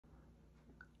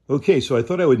Okay, so I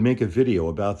thought I would make a video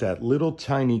about that little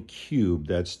tiny cube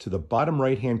that's to the bottom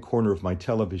right-hand corner of my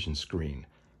television screen.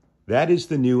 That is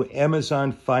the new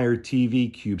Amazon Fire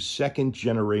TV Cube 2nd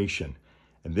generation.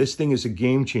 And this thing is a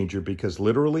game changer because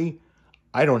literally,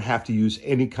 I don't have to use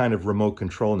any kind of remote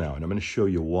control now, and I'm going to show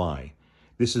you why.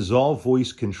 This is all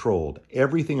voice controlled.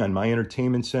 Everything on my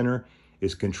entertainment center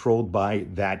is controlled by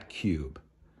that cube.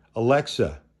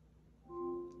 Alexa,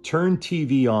 turn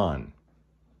TV on.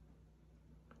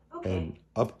 And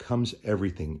up comes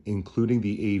everything, including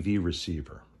the AV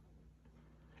receiver.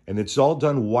 And it's all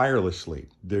done wirelessly.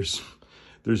 There's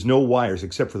no wires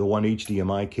except for the one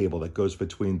HDMI cable that goes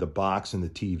between the box and the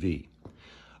TV.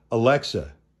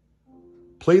 Alexa,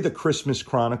 play the Christmas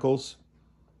Chronicles.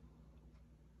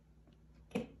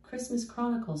 Christmas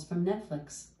Chronicles from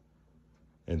Netflix.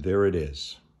 And there it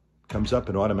is. Comes up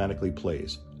and automatically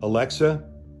plays. Alexa,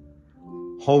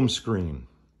 home screen.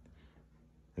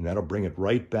 And that'll bring it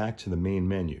right back to the main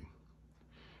menu.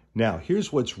 Now,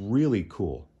 here's what's really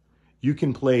cool. You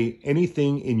can play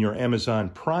anything in your Amazon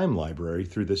Prime library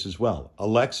through this as well.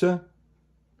 Alexa,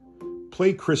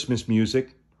 play Christmas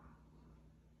music.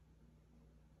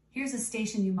 Here's a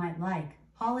station you might like.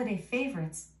 Holiday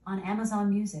favorites on Amazon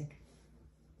Music.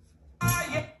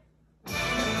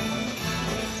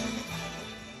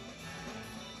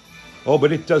 Oh,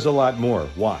 but it does a lot more.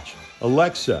 Watch.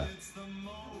 Alexa,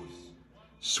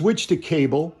 switch to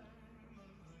cable.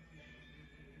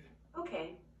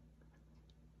 Okay.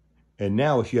 And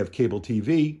now if you have cable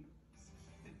TV,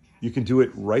 you can do it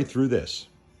right through this.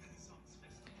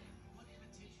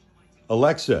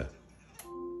 Alexa,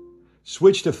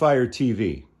 switch to Fire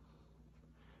TV.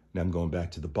 Now I'm going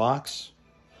back to the box.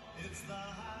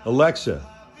 Alexa,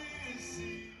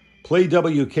 play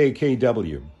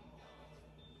WKKW.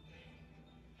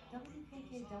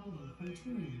 WKKW from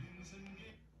Tuning.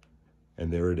 And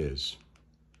there it is.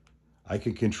 I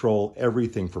can control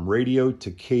everything from radio to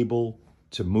cable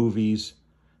to movies,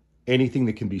 anything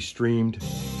that can be streamed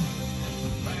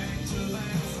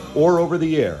or over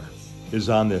the air is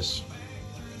on this.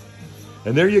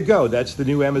 And there you go. That's the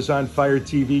new Amazon Fire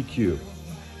TV Cube.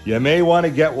 You may want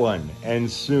to get one,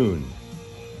 and soon.